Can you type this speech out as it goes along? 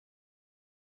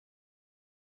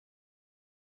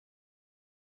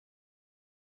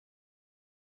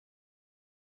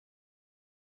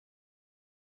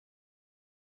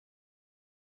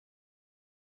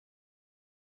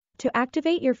To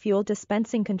activate your fuel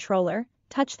dispensing controller,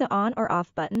 touch the on or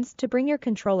off buttons to bring your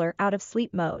controller out of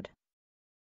sleep mode.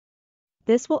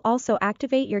 This will also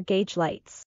activate your gauge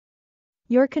lights.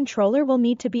 Your controller will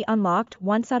need to be unlocked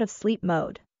once out of sleep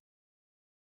mode.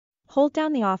 Hold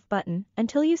down the off button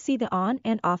until you see the on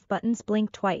and off buttons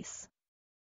blink twice.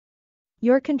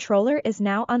 Your controller is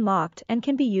now unlocked and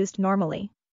can be used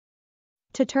normally.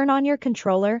 To turn on your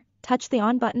controller, touch the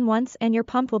on button once and your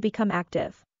pump will become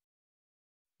active.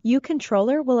 Your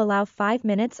controller will allow 5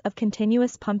 minutes of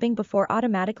continuous pumping before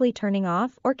automatically turning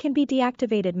off or can be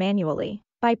deactivated manually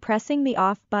by pressing the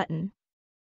off button.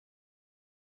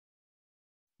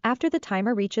 After the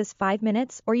timer reaches 5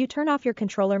 minutes or you turn off your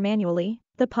controller manually,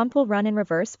 the pump will run in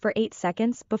reverse for 8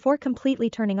 seconds before completely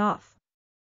turning off.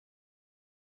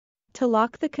 To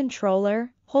lock the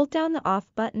controller, hold down the off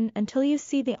button until you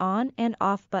see the on and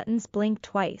off buttons blink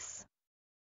twice.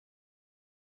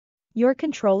 Your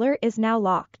controller is now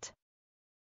locked.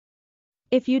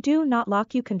 If you do not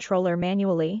lock your controller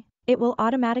manually, it will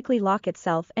automatically lock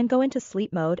itself and go into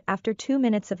sleep mode after 2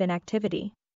 minutes of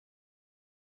inactivity.